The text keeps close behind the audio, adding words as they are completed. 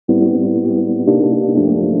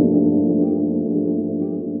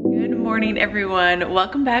morning, everyone.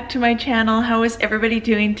 Welcome back to my channel. How is everybody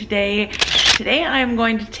doing today? Today I'm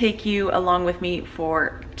going to take you along with me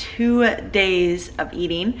for 2 days of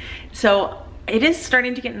eating. So it is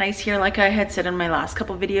starting to get nice here, like I had said in my last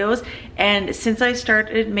couple videos, and since I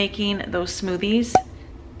started making those smoothies,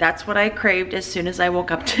 that's what I craved as soon as I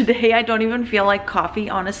woke up today. I don't even feel like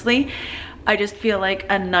coffee, honestly. I just feel like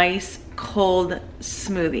a nice cold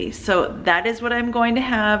smoothie. So that is what I'm going to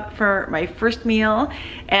have for my first meal,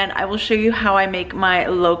 and I will show you how I make my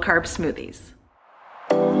low carb smoothies.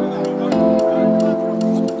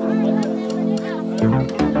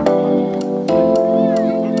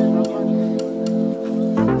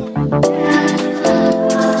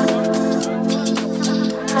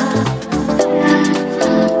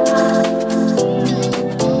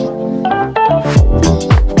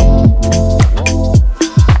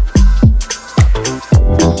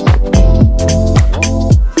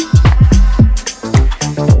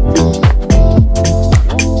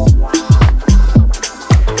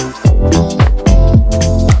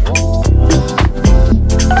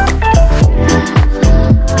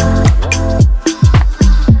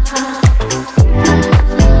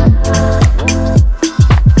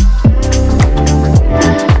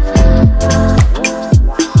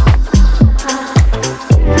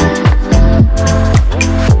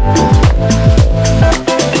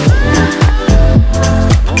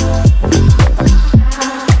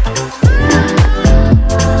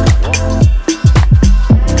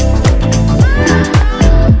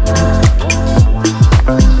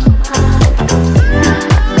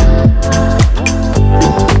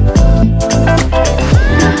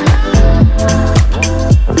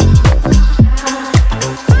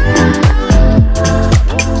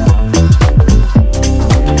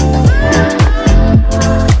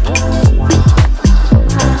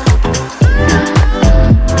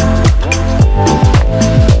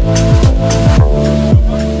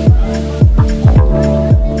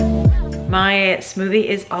 My smoothie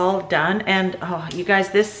is all done, and oh, you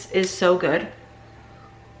guys, this is so good.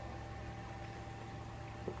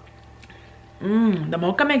 The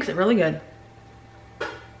mocha makes it really good.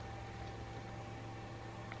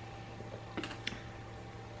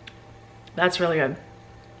 That's really good.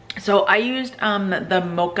 So I used the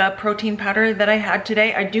mocha protein powder that I had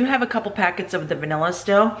today. I do have a couple packets of the vanilla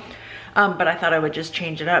still, but I thought I would just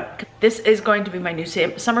change it up. This is going to be my new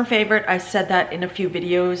summer favorite. I said that in a few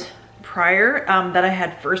videos prior that I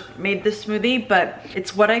had first made this smoothie, but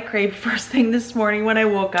it's what I craved first thing this morning when I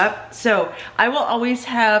woke up. So I will always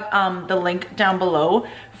have the link down below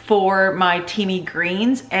for my teamy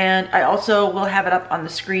greens, and I also will have it up on the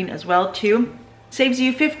screen as well too. Saves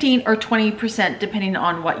you 15 or 20% depending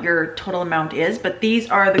on what your total amount is, but these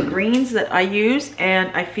are the greens that I use,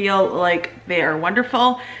 and I feel like they are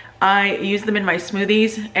wonderful. I use them in my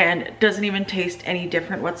smoothies and it doesn't even taste any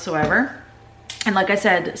different whatsoever. And like I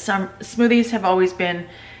said, some smoothies have always been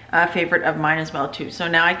a favorite of mine as well too. So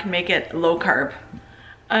now I can make it low carb.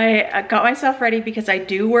 I got myself ready because I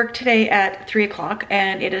do work today at 3 o'clock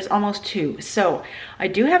and it is almost 2. So I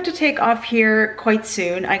do have to take off here quite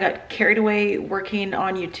soon. I got carried away working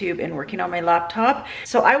on YouTube and working on my laptop.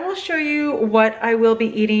 So I will show you what I will be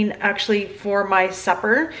eating actually for my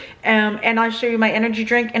supper. And I'll show you my energy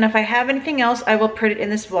drink. And if I have anything else, I will put it in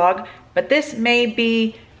this vlog. But this may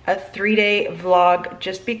be a 3-day vlog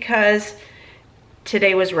just because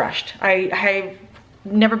today was rushed. I've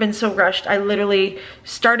never been so rushed. I literally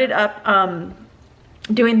started up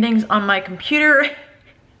doing things on my computer,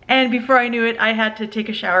 and before I knew it, I had to take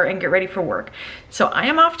a shower and get ready for work. So I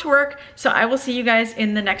am off to work, so I will see you guys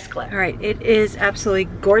in the next clip. All right, it is absolutely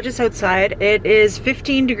gorgeous outside. It is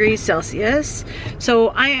 15 degrees Celsius. So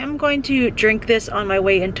I am going to drink this on my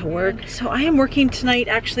way into work. So I am working tonight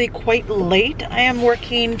actually quite late. I am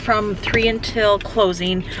working from 3 until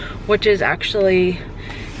closing, which is actually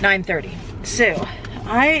 9:30. So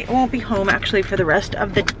I won't be home actually for the rest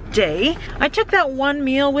of the day. I took that one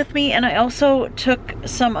meal with me, and I also took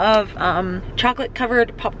some of chocolate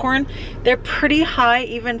covered popcorn. They're pretty high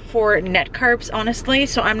even for net carbs, honestly,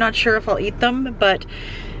 so I'm not sure if I'll eat them, but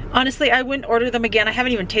honestly I wouldn't order them again. I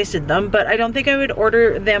haven't even tasted them, but I don't think I would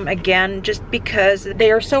order them again just because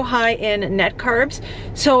they are so high in net carbs.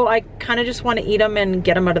 So I kind of just want to eat them and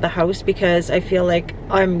get them out of the house because I feel like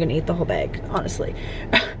I'm gonna eat the whole bag, honestly.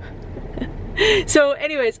 So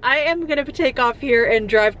anyways, I am gonna take off here and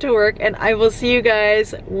drive to work, and I will see you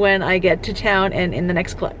guys when I get to town and in the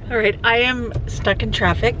next clip. All right, I am stuck in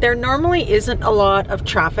traffic. There normally isn't a lot of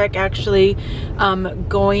traffic actually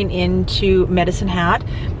going into Medicine Hat,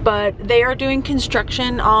 but they are doing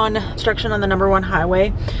construction on the #1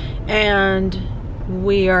 highway, and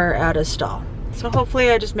we are at a stall. So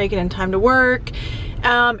hopefully I just make it in time to work.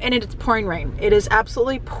 And it's pouring rain. It is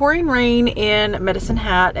absolutely pouring rain in Medicine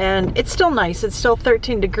Hat, and it's still nice. It's still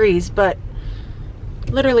 13 degrees, but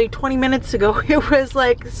literally 20 minutes ago it was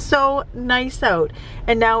like so nice out,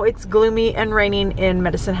 and now it's gloomy and raining in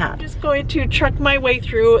Medicine Hat. I'm just going to truck my way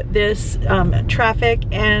through this traffic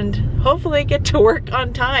and hopefully get to work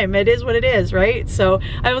on time. It is what it is, right? So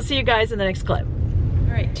I will see you guys in the next clip.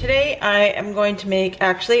 All right, today I am going to make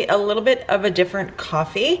actually a little bit of a different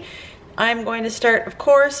coffee. I'm going to start, of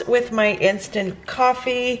course, with my instant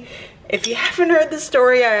coffee. If you haven't heard the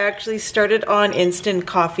story, I actually started on instant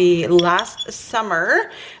coffee last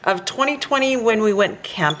summer of 2020 when we went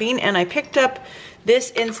camping, and I picked up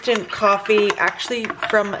this instant coffee actually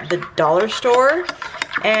from the dollar store,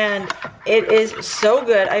 and it is so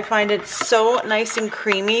good. I find it so nice and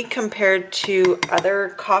creamy compared to other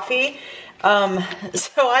coffee.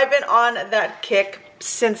 So I've been on that kick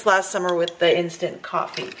since last summer with the instant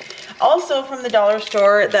coffee. Also from the dollar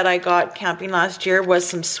store that I got camping last year was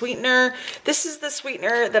some sweetener. This is the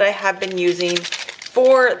sweetener that I have been using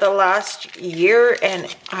for the last year,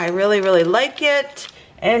 and I really like it.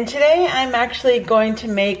 And today I'm actually going to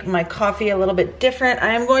make my coffee a little bit different.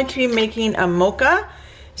 I am going to be making a mocha.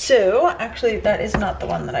 So actually that is not the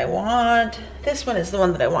one that I want. This one is the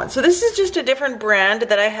one that I want. So this is just a different brand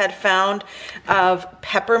that I had found of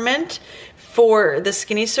peppermint for the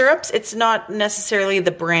skinny syrups. It's not necessarily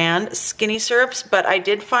the brand skinny syrups, but I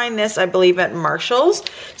did find this, I believe, at Marshall's.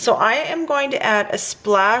 So I am going to add a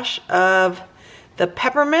splash of the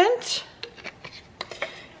peppermint,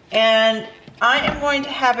 and I am going to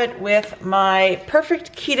have it with my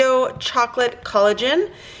Perfect Keto chocolate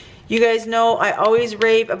collagen. You guys know I always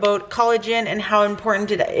rave about collagen and how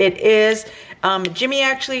important it is. Jimmy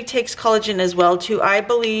actually takes collagen as well too. I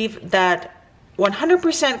believe that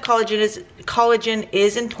 100% collagen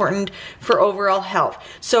is important for overall health.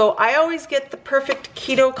 So I always get the Perfect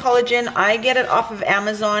Keto collagen. I get it off of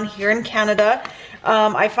Amazon here in Canada.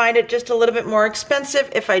 I find it just a little bit more expensive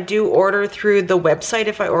if I do order through the website,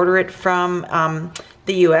 if I order it from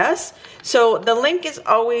the US. So the link is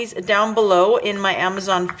always down below in my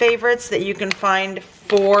Amazon favorites that you can find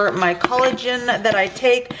for my collagen that I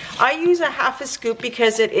take. I use a half a scoop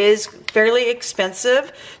because it is fairly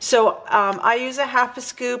expensive. So I use a half a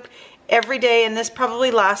scoop every day, and this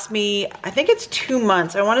probably lasts me, I think it's 2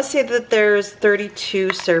 months. I want to say that there's 32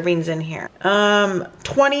 servings in here.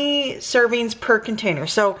 20 servings per container.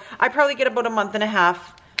 So I probably get about a month and a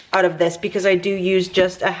half out of this because I do use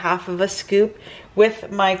just a half of a scoop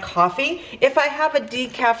with my coffee. If I have a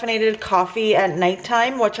decaffeinated coffee at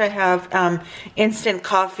nighttime, which I have instant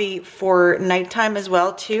coffee for nighttime as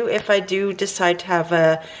well too, if I do decide to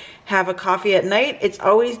have a coffee at night, it's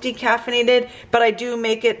always decaffeinated, but I do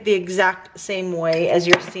make it the exact same way as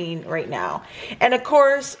you're seeing right now. And of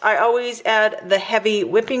course, I always add the heavy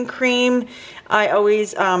whipping cream. I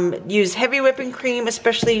always use heavy whipping cream,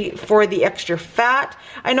 especially for the extra fat.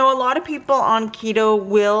 I know a lot of people on keto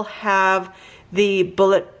will have the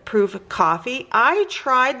bulletproof coffee. I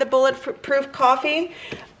tried the bulletproof coffee.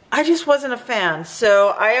 I just wasn't a fan.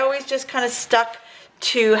 So I always just kind of stuck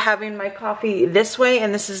to having my coffee this way,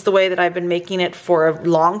 and this is the way that I've been making it for a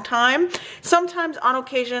long time. Sometimes on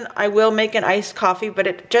occasion I will make an iced coffee, but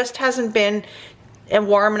it just hasn't been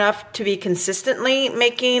warm enough to be consistently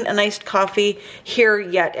making an iced coffee here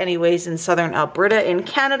yet anyways in southern Alberta in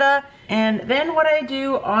Canada. And then what I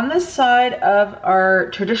do on the side of our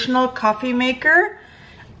traditional coffee maker,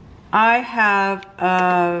 I have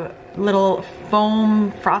a little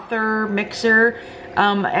foam frother mixer,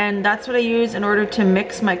 and that's what I use in order to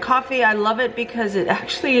mix my coffee. I love it because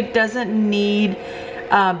it doesn't need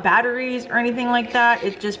batteries or anything like that.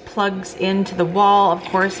 It just plugs into the wall. Of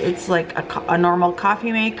course, it's like a normal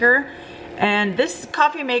coffee maker. And this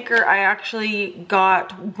coffee maker I actually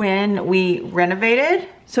got when we renovated.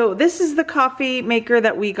 So this is the coffee maker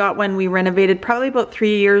that we got when we renovated probably about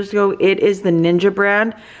 3 years ago. It is the Ninja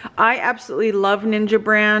brand. I absolutely love Ninja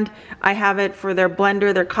brand. I have it for their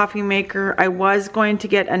blender, their coffee maker. I was going to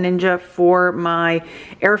get a Ninja for my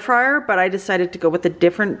air fryer, but I decided to go with a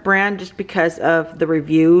different brand just because of the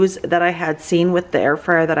reviews that I had seen with the air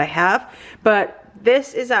fryer that I have. But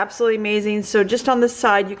this is absolutely amazing. So just on the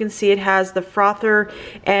side, you can see it has the frother,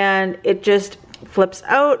 and it just flips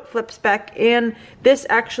out, flips back in. This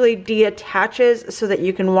actually deattaches so that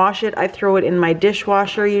you can wash it. I throw it in my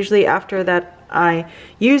dishwasher usually after that I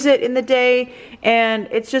use it in the day, and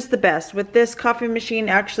it's just the best. With this coffee machine,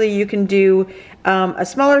 actually you can do a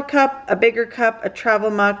smaller cup, a bigger cup, a travel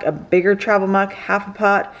mug, a bigger travel mug, half a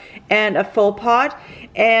pot, and a full pot.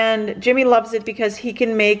 And Jimmy loves it because he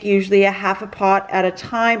can make usually a half a pot at a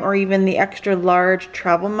time, or even the extra large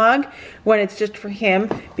travel mug when it's just for him,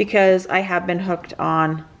 because I have been hooked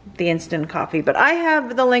on the instant coffee. But I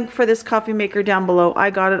have the link for this coffee maker down below. I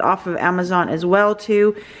got it off of Amazon as well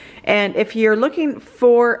too. And if you're looking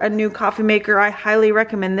for a new coffee maker, I highly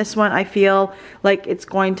recommend this one. I feel like it's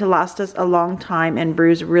going to last us a long time and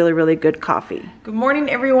brews really, really good coffee. Good morning,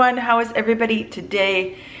 everyone. How is everybody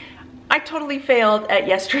today? I totally failed at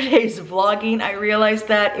yesterday's vlogging. I realized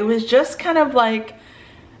that it was just kind of like,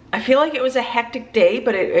 I feel like it was a hectic day,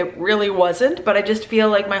 but it really wasn't. But I just feel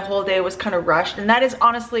like my whole day was kind of rushed, and that is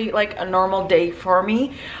honestly like a normal day for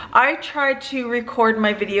me. I try to record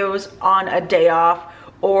my videos on a day off,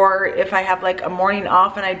 or if I have like a morning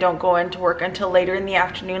off and I don't go into work until later in the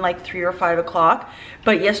afternoon, like 3 or 5 o'clock.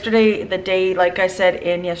 But yesterday, the day, like I said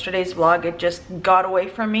in yesterday's vlog, it just got away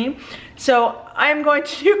from me. So I'm going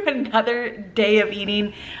to do another day of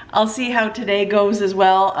eating. I'll see how today goes as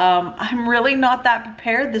well. I'm really not that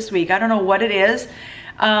prepared this week. I don't know what it is.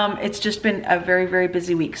 It's just been a very, very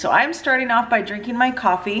busy week. So I'm starting off by drinking my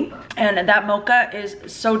coffee, and that mocha is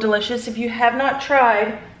so delicious. If you have not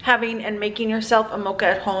tried having and making yourself a mocha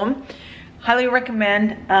at home, highly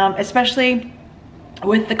recommend, especially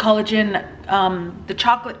with the collagen, the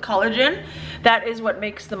chocolate collagen. That is what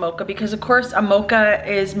makes the mocha, because of course a mocha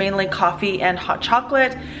is mainly coffee and hot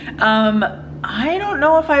chocolate. I don't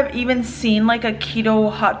know if I've even seen like a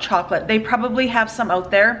keto hot chocolate. They probably have some out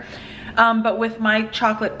there. But with my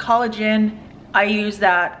chocolate collagen, I use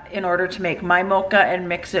that in order to make my mocha and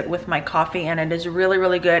mix it with my coffee, and it is really,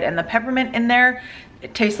 really good. And the peppermint in there,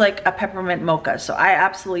 it tastes like a peppermint mocha. So I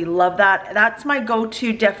absolutely love that. That's my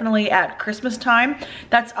go-to definitely at Christmas time.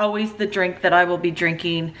 That's always the drink that I will be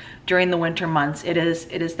drinking during the winter months. It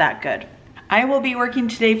is that good. I will be working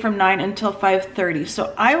today from 9 until 5:30.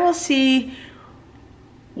 So I will see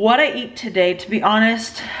what I eat today. To be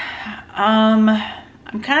honest, I'm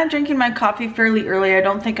kind of drinking my coffee fairly early. I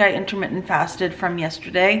don't think I intermittent fasted from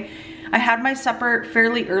yesterday. I had my supper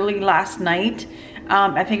fairly early last night.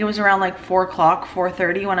 I think it was around like 4 o'clock,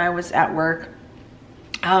 4:30 when I was at work.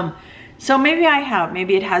 So maybe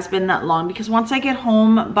it has been that long, because once I get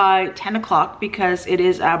home by 10 o'clock, because it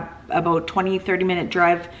is about 20-30 minute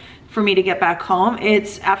drive for me to get back home,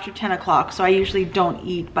 it's after 10 o'clock. So I usually don't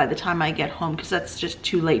eat by the time I get home, because that's just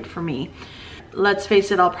too late for me. Let's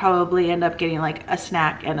face it, I'll probably end up getting like a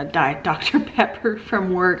snack and a Diet Dr. Pepper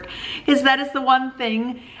from work, because that is the one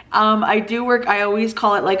thing. I do work, I always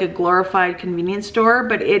call it like a glorified convenience store,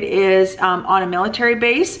 but it is on a military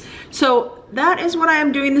base. So that is what I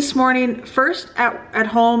am doing this morning. First at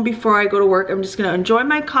home before I go to work, I'm just gonna enjoy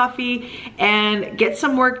my coffee and get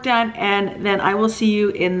some work done, and then I will see you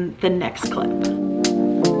in the next clip.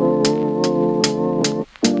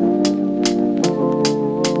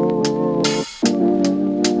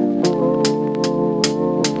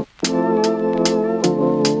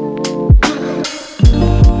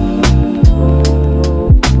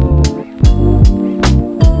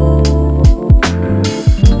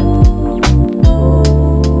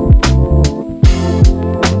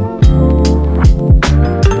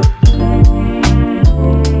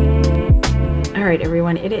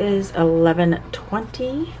 It is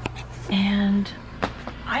 11:20 and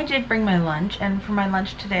I did bring my lunch, and for my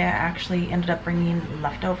lunch today I actually ended up bringing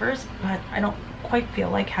leftovers, but I don't quite feel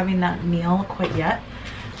like having that meal quite yet.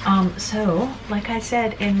 So like I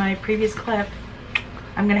said in my previous clip,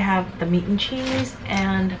 I'm gonna have the meat and cheese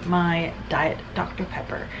and my Diet Dr.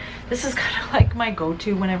 Pepper. This is kind of like my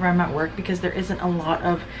go-to whenever I'm at work, because there isn't a lot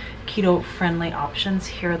of keto friendly options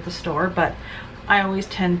here at the store, but I always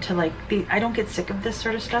tend to like I don't get sick of this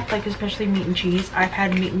sort of stuff, like especially meat and cheese. I've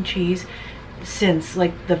had meat and cheese since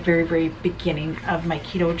like the very, very beginning of my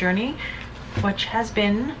keto journey, which has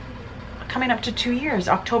been coming up to 2 years.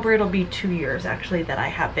 October it'll be 2 years actually that I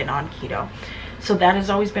have been on keto. So that has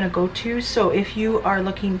always been a go-to. So if you are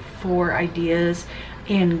looking for ideas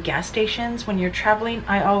in gas stations when you're traveling,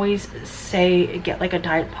 I always say get like a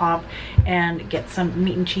diet pop and get some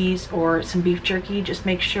meat and cheese or some beef jerky. Just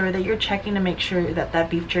make sure that you're checking to make sure that that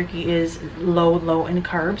beef jerky is low in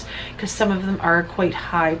carbs, because some of them are quite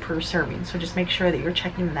high per serving. So just make sure that you're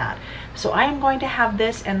checking that. So I am going to have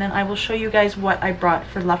this, and then I will show you guys what I brought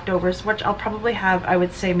for leftovers, which I'll probably have, I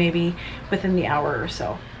would say, maybe within the hour or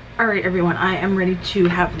so. All right, everyone, I am ready to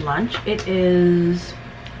have lunch. It is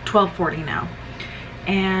 12:40 now.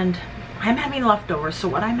 And I'm having leftovers. So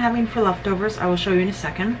what I'm having for leftovers, I will show you in a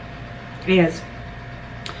second. is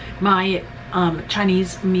my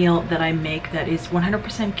Chinese meal that I make that is 100%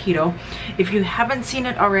 keto. If you haven't seen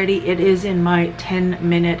it already, it is in my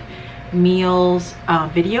 10-minute meals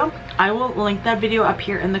video. I will link that video up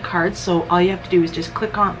here in the cards, so all you have to do is just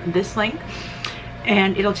click on this link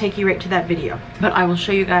and it'll take you right to that video. But I will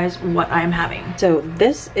show you guys what I'm having. So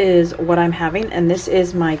this is what I'm having, and this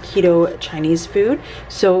is my keto Chinese food.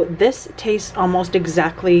 So this tastes almost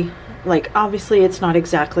exactly like, obviously it's not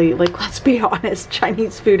exactly like, let's be honest,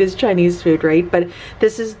 Chinese food is Chinese food, right? But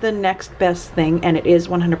this is the next best thing, and it is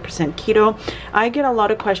 100% keto. I get a lot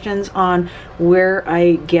of questions on where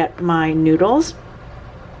I get my noodles.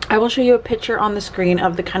 I will show you a picture on the screen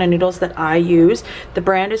of the kind of noodles that I use. The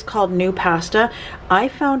brand is called New Pasta. I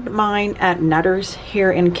found mine at Nutter's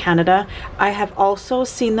here in Canada. I have also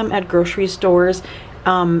seen them at grocery stores,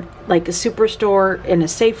 like a Superstore, in a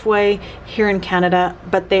Safeway here in Canada,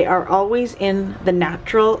 but they are always in the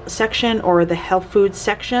natural section or the health food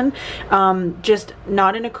section, just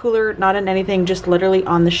not in a cooler, not in anything, just literally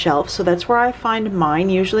on the shelf. So that's where I find mine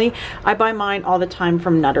usually. I buy mine all the time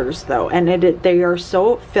from Nutter's though, and they are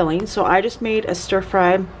so filling. So I just made a stir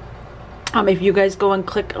fry. If you guys go and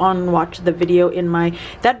click on watch the video in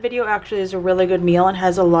that video actually is a really good meal and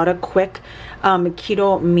has a lot of quick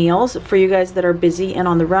keto meals for you guys that are busy and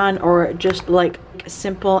on the run, or just like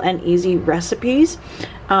simple and easy recipes.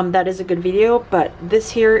 That is a good video, but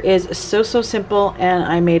this here is so simple, and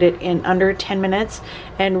I made it in under 10 minutes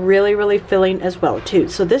and really filling as well too.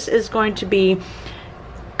 So this is going to be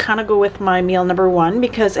kind of go with my meal number one,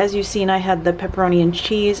 because as you've seen, I had the pepperoni and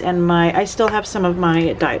cheese, and I still have some of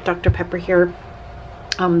my Diet Dr. Pepper here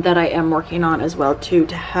that I am working on as well too,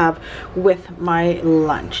 to have with my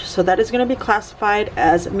lunch. So that is going to be classified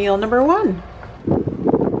as meal number one.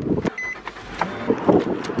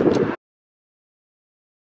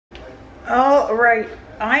 All right,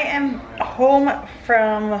 I am home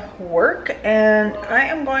from work and I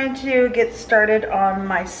am going to get started on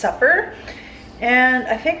my supper. And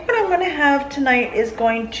I think what I'm going to have tonight is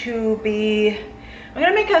going to be, I'm going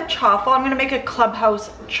to make a chaffle. I'm going to make a Clubhouse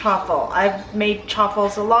chaffle. I've made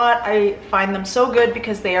chaffles a lot. I find them so good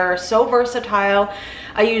because they are so versatile.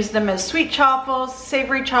 I use them as sweet chaffles,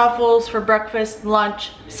 savory chaffles for breakfast, lunch,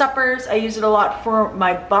 suppers. I use it a lot for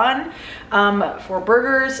my bun, for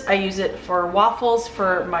burgers. I use it for waffles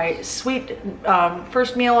for my sweet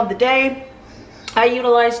first meal of the day. I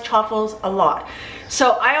utilize chaffles a lot.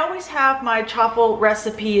 So I always have my chaffle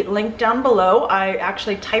recipe linked down below. I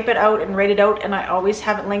actually type it out and write it out, and I always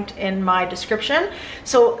have it linked in my description.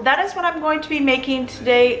 So that is what I'm going to be making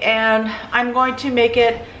today, and I'm going to make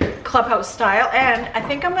it Clubhouse style. And I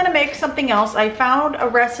think I'm gonna make something else. I found a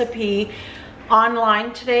recipe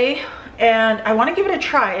online today and I want to give it a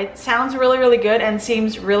try. It sounds really good and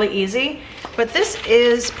seems really easy, but this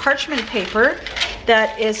is parchment paper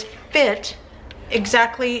that is fit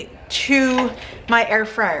exactly to my air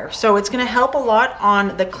fryer, so it's going to help a lot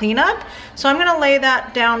on the cleanup. So I'm going to lay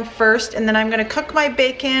that down first, and then I'm going to cook my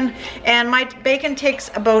bacon, and my bacon takes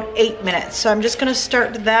about 8 minutes, so I'm just going to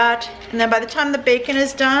start that, and then by the time the bacon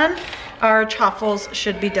is done, our chaffles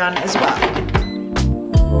should be done as well.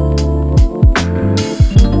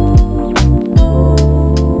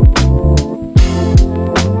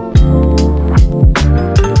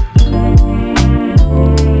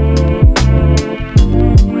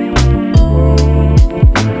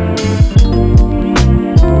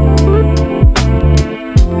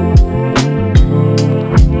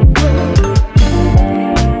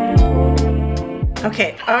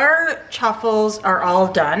 Okay, our chaffles are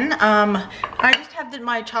all done. I just have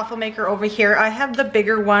my chaffle maker over here. I have the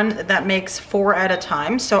bigger one that makes 4 at a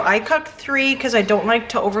time. So I cook 3 because I don't like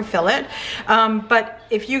to overfill it. But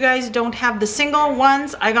if you guys don't have the single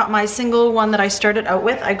ones, I got my single one that I started out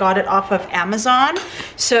with. I got it off of Amazon.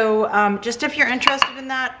 So just if you're interested in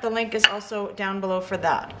that, the link is also down below for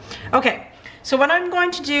that. Okay. So what I'm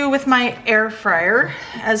going to do with my air fryer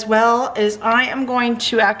as well is I'm going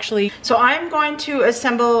to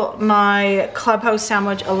assemble my Clubhouse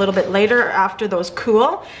sandwich a little bit later after those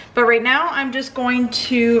cool. But right now I'm just going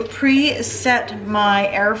to preset my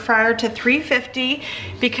air fryer to 350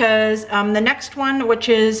 because the next one, which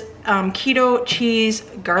is keto cheese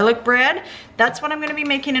garlic bread, that's what I'm going to be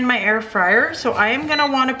making in my air fryer. So I am going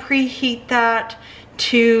to want to preheat that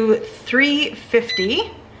to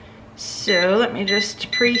 350. So let me just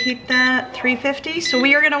preheat that 350. So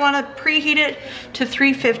we are going to want to preheat it to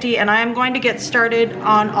 350, and I am going to get started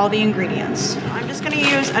on all the ingredients. I'm just going to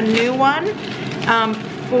use a new one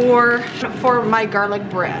for my garlic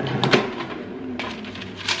bread.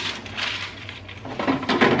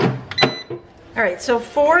 All right, so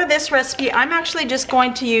for this recipe, I'm actually just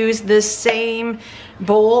going to use the same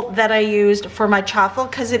bowl that I used for my chaffle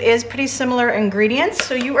because it is pretty similar ingredients.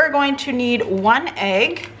 So you are going to need 1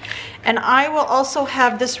 egg, and I will also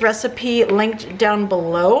have this recipe linked down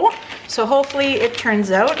below. So hopefully it turns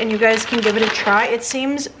out and you guys can give it a try. It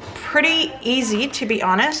seems pretty easy, to be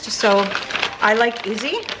honest, so I like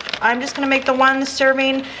easy. I'm just gonna make the 1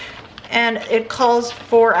 serving, and it calls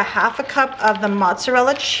for a 1/2 cup of the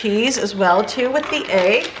mozzarella cheese as well too with the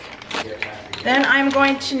egg. Then I'm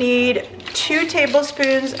going to need 2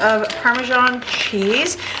 tablespoons of Parmesan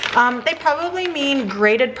cheese. They probably mean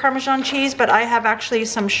grated Parmesan cheese, but I have actually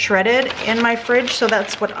some shredded in my fridge, so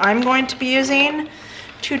that's what I'm going to be using.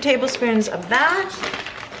 2 tablespoons of that.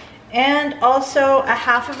 And also a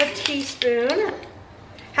 1/2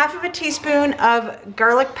 teaspoon of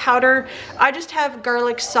garlic powder. I just have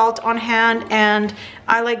garlic salt on hand, and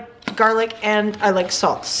I like garlic and I like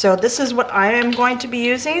salt. So this is what I am going to be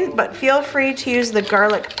using, but feel free to use the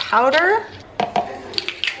garlic powder.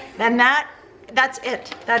 And that's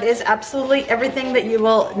it. That is absolutely everything that you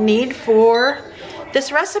will need for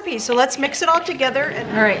this recipe. So let's mix it all together.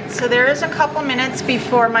 All right, so there is a couple minutes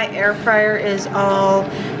before my air fryer is all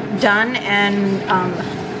done and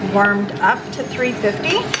warmed up to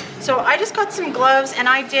 350. So I just got some gloves, and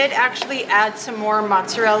I did actually add some more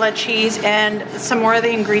mozzarella cheese and some more of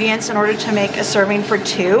the ingredients in order to make a serving for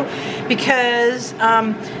 2, because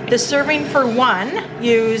the serving for 1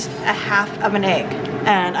 used a 1/2 of an egg,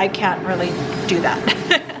 and I can't really do that.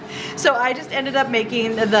 So I just ended up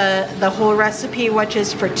making the whole recipe, which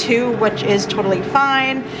is for 2, which is totally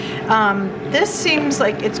fine. This seems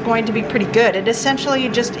like it's going to be pretty good. It essentially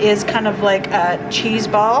just is kind of like a cheese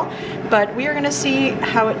ball, but we are gonna see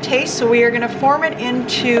how it tastes. So we are gonna form it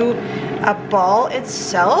into a ball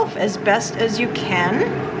itself as best as you can.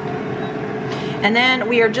 And then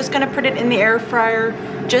we are just gonna put it in the air fryer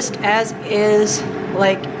just as is,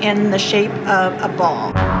 like in the shape of a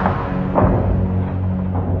ball.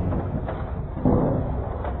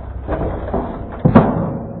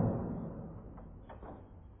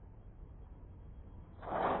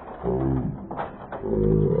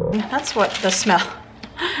 That's what the smell.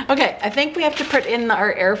 Okay, I think we have to put in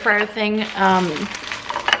our air fryer thing,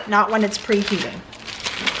 not when it's preheating.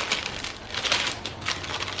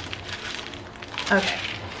 Okay,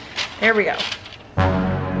 there we go.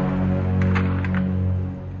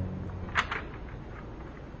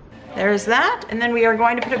 There's that, and then we are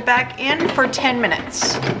going to put it back in for 10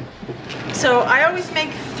 minutes. So I always make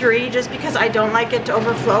 3 just because I don't like it to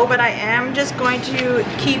overflow, but I am just going to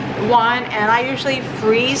keep 1, and I usually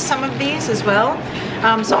freeze some of these as well.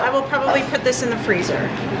 So I will probably put this in the freezer.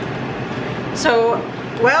 So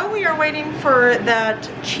while we are waiting for that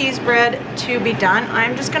cheese bread to be done,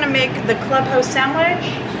 I'm just gonna make the clubhouse sandwich,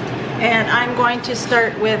 and I'm going to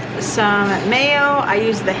start with some mayo. I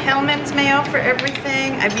use the Hellmann's mayo for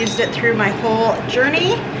everything. I've used it through my whole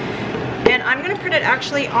journey. And I'm gonna put it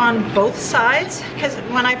actually on both sides, because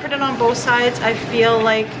when I put it on both sides, I feel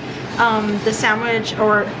like the sandwich,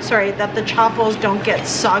 or sorry, that the chaffles don't get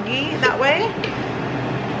soggy that way.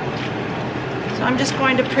 So I'm just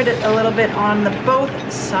going to put it a little bit on the both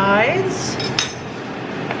sides.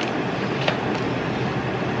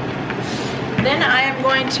 Then I am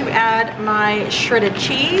going to add my shredded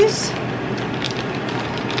cheese.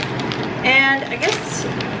 And I guess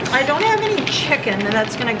I don't have any chicken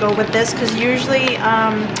that's gonna go with this, because usually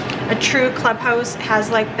a true clubhouse has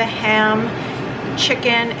like the ham,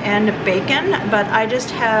 chicken, and bacon, but I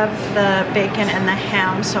just have the bacon and the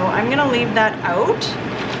ham, so I'm gonna leave that out.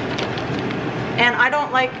 And I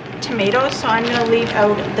don't like tomatoes, so I'm gonna leave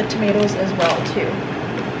out the tomatoes as well too.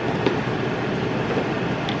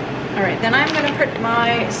 All right, then I'm gonna put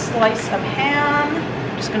my slice of ham.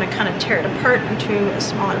 I'm just gonna kind of tear it apart into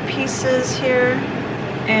smaller pieces here.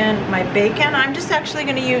 And my bacon, I'm just actually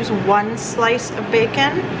gonna use 1 slice of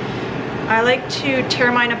bacon. I like to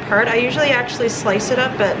tear mine apart. I usually actually slice it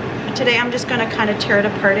up, but today I'm just gonna kind of tear it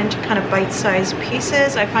apart into kind of bite-sized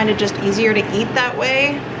pieces. I find it just easier to eat that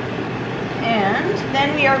way. And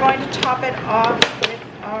then we are going to top it off with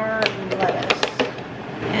our lettuce.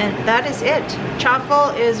 And that is it.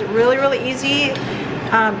 Chaffle is really, really easy.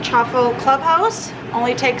 Chaffle Clubhouse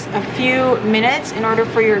only takes a few minutes in order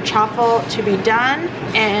for your chaffle to be done,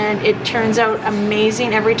 and it turns out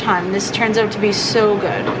amazing every time. This turns out to be so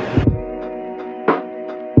good.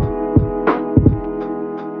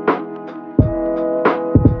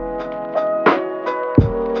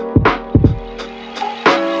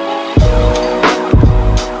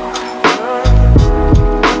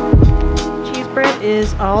 Cheese bread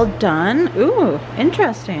is all done. Ooh,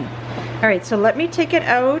 interesting. All right, so let me take it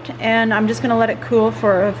out, and I'm just gonna let it cool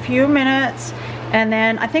for a few minutes, and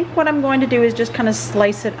then I think what I'm going to do is just kind of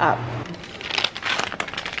slice it up.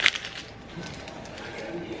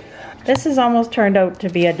 This has almost turned out to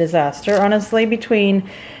be a disaster, honestly, between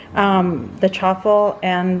the chaffle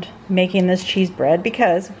and making this cheese bread,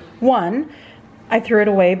 because one, I threw it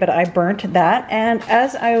away, but I burnt that, and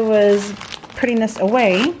as I was putting this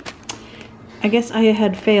away, I guess I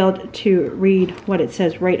had failed to read what it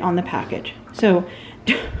says right on the package. So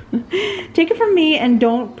take it from me and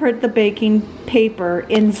don't put the baking paper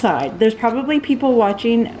inside. There's probably people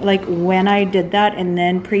watching like when I did that and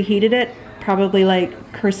then preheated it, probably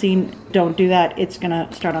like cursing, don't do that, it's gonna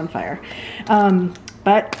start on fire.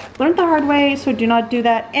 But learned the hard way, so do not do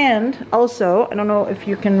that. And also, I don't know if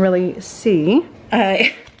you can really see,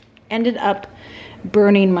 I ended up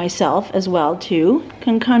burning myself as well too.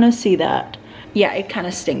 Can kind of see that. Yeah, it kind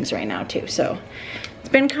of stings right now too. So it's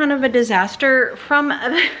been kind of a disaster from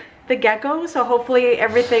the get-go. So hopefully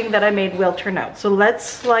everything that I made will turn out. So let's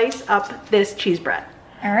slice up this cheese bread.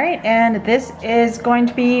 All right, and this is going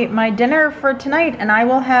to be my dinner for tonight. And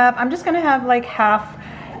I'm just gonna have like half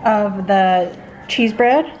of the cheese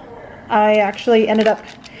bread. I actually ended up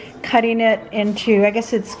cutting it into, I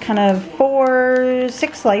guess it's kind of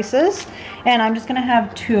 6 slices. And I'm just gonna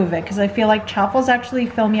have 2 of it because I feel like chaffles actually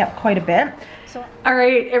fill me up quite a bit. So, all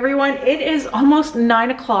right, everyone, it is almost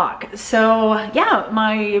 9 o'clock. So yeah,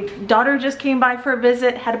 my daughter just came by for a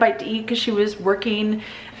visit, had a bite to eat because she was working,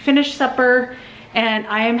 finished supper, and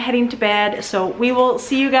I am heading to bed. So we will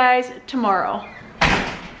see you guys tomorrow.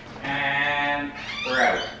 And we're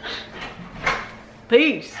out.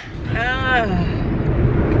 Peace.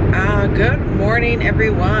 Good morning,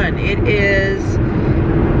 everyone. It is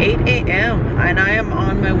 8 a.m. and I am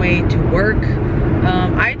on my way to work.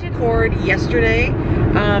 I did record yesterday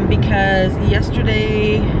because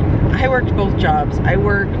yesterday I worked both jobs. I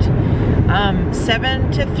worked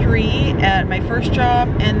 7 to 3 at my first job,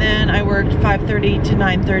 and then I worked 5:30 to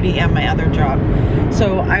 9:30 at my other job.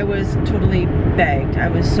 So I was totally bagged. I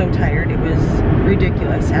was so tired. It was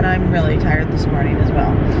ridiculous, and I'm really tired this morning as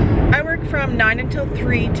well. I worked from 9 until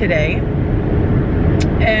 3 today,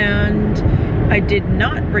 and I did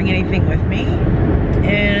not bring anything with me.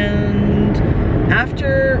 And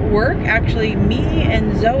after work, actually, me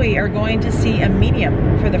and Zoe are going to see a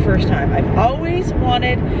medium for the first time. I've always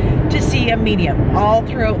wanted to see a medium all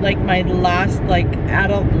throughout like my last like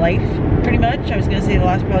adult life, pretty much. I was gonna say the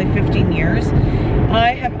last probably 15 years.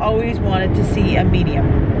 I have always wanted to see a medium.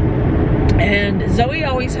 And Zoe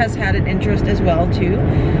always has had an interest as well too,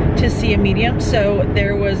 to see a medium. So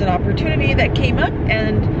there was an opportunity that came up,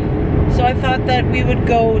 and so I thought that we would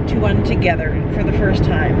go to one together for the first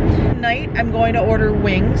time. Tonight, I'm going to order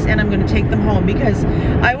wings and I'm going to take them home because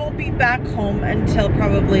I won't be back home until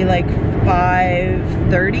probably like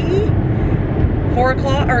 5:30, 4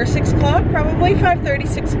 o'clock, or 6 o'clock, probably 5:30,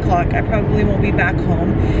 6 o'clock. I probably won't be back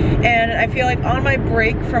home. And I feel like on my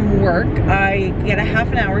break from work, I get a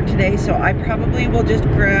half an hour today, so I probably will just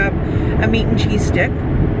grab a meat and cheese stick.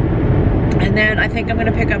 And then I think I'm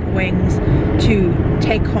gonna pick up wings to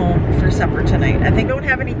take home for supper tonight. I think I don't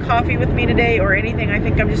have any coffee with me today or anything. I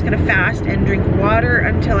think I'm just gonna fast and drink water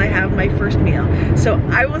until I have my first meal. So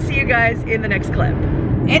I will see you guys in the next clip.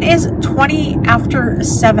 It is 20 after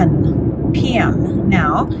 7 p.m.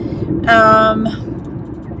 now.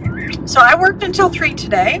 So I worked until 3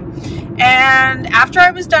 today. And after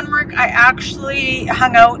I was done work, I actually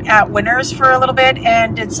hung out at Winners for a little bit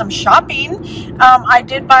and did some shopping. I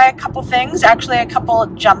did buy a couple things, actually a couple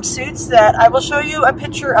jumpsuits that I will show you a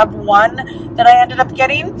picture of one that I ended up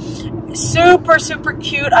getting. Super, super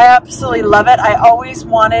cute. I absolutely love it. I always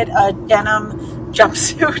wanted a denim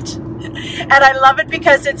jumpsuit. And I love it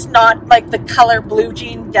because it's not like the color blue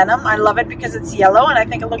jean denim. I love it because it's yellow and I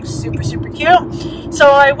think it looks super, super cute. So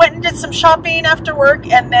I went and did some shopping after work,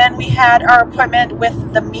 and then we had our appointment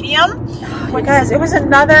with the medium. You guys, it was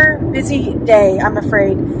another busy day, I'm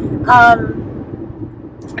afraid.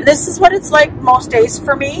 This is what it's like most days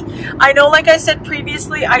for me. I know, like I said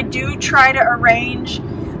previously, I do try to arrange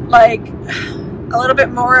like a little bit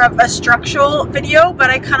more of a structural video, but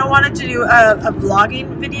I kind of wanted to do a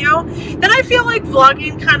vlogging video. Then I feel like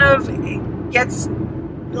vlogging kind of gets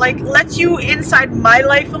like lets you inside my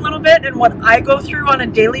life a little bit and what I go through on a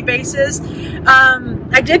daily basis.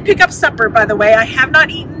 I did pick up supper, by the way. I have not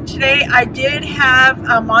eaten important today. I did have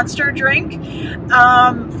a Monster drink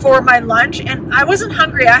for my lunch, and I wasn't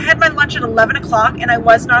hungry. I had my lunch at 11 o'clock and I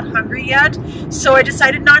was not hungry yet, so I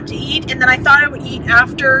decided not to eat, and then I thought I would eat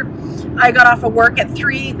after I got off of work at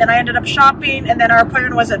 3. Then I ended up shopping, and then our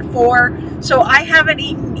appointment was at 4, so I haven't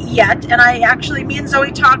eaten yet. And me and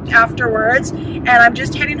Zoe talked afterwards, and I'm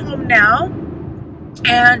just heading home now.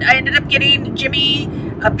 And I ended up getting Jimmy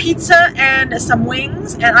a pizza and some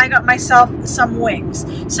wings, and I got myself some wings.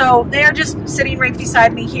 So they are just sitting right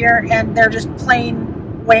beside me here, and they're just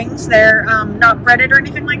plain wings. They're not breaded or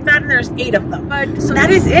anything like that, and there's 8 of them. So that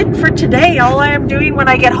is it for today. All I am doing when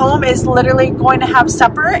I get home is literally going to have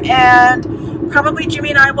supper, and probably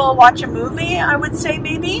Jimmy and I will watch a movie, I would say,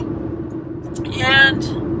 maybe.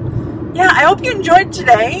 And yeah, I hope you enjoyed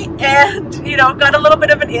today and, you know, got a little bit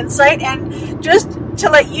of an insight, and just to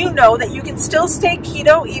let you know that you can still stay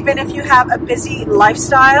keto even if you have a busy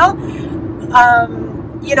lifestyle.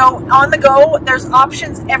 You know, on the go, there's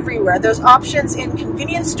options everywhere. There's options in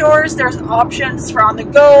convenience stores. There's options for on the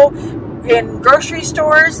go in grocery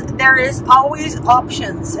stores. There is always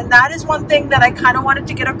options. And that is one thing that I kind of wanted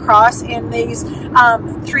to get across in these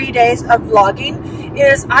 3 days of vlogging,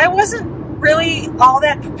 is I wasn't really all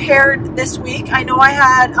that prepared this week. I know I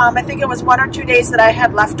had, I think it was 1 or 2 days that I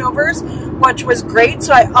had leftovers, which was great.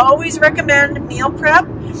 So I always recommend meal prep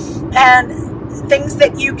and things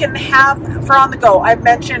that you can have for on the go. I've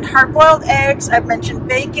mentioned hard-boiled eggs. I've mentioned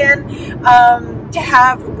bacon to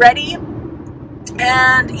have ready.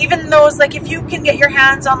 And even those, like, if you can get your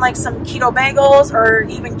hands on like some keto bagels or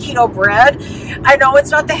even keto bread, I know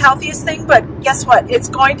it's not the healthiest thing, but guess what? It's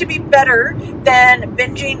going to be better than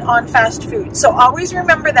binging on fast food. So always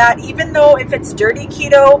remember that, even though if it's dirty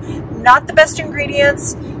keto, not the best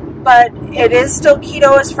ingredients, but it is still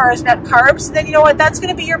keto as far as net carbs, then you know what? That's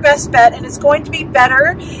going to be your best bet, and it's going to be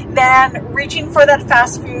better than reaching for that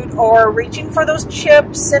fast food or reaching for those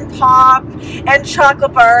chips and pop and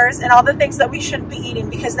chocolate bars and all the things that we shouldn't be eating,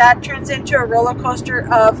 because that turns into a roller coaster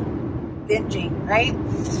of binging, right?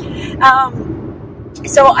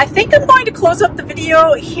 So I think I'm going to close up the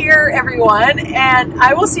video here, everyone, and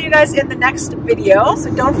I will see you guys in the next video.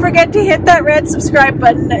 So don't forget to hit that red subscribe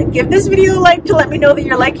button, give this video a like to let me know that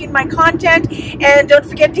you're liking my content, and don't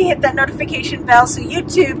forget to hit that notification bell so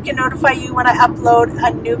YouTube can notify you when I upload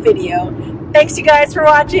a new video. Thanks you guys for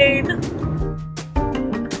watching.